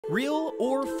Real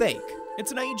or fake?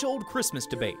 It's an age-old Christmas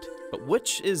debate, but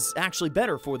which is actually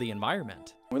better for the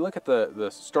environment? We look at the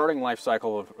starting life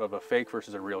cycle of a fake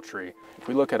versus a real tree. If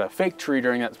we look at a fake tree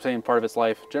during that same part of its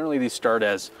life, generally these start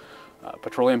as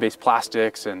petroleum-based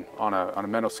plastics and on a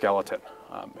metal skeleton.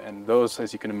 And those,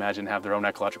 as you can imagine, have their own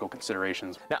ecological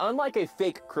considerations. Now, unlike a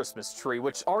fake Christmas tree,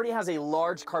 which already has a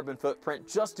large carbon footprint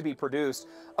just to be produced,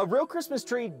 a real Christmas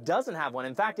tree doesn't have one.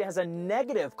 In fact, it has a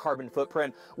negative carbon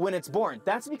footprint when it's born.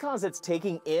 That's because it's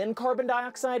taking in carbon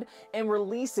dioxide and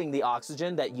releasing the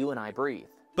oxygen that you and I breathe.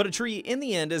 But a tree, in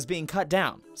the end, is being cut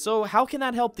down. So how can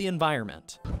that help the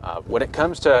environment? When it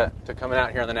comes to coming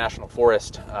out here in the National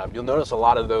Forest, you'll notice a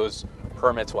lot of those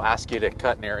permits will ask you to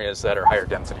cut in areas that are higher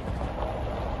density.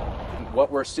 What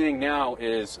we're seeing now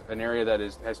is an area that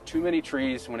has too many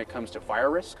trees when it comes to fire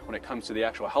risk, when it comes to the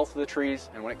actual health of the trees,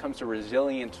 and when it comes to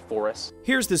resilient forests.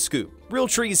 Here's the scoop. Real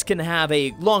trees can have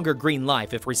a longer green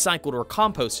life if recycled or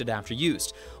composted after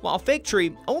used, while a fake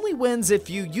tree only wins if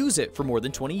you use it for more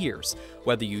than 20 years.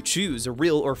 Whether you choose a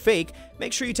real or fake,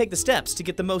 make sure you take the steps to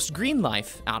get the most green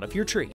life out of your tree.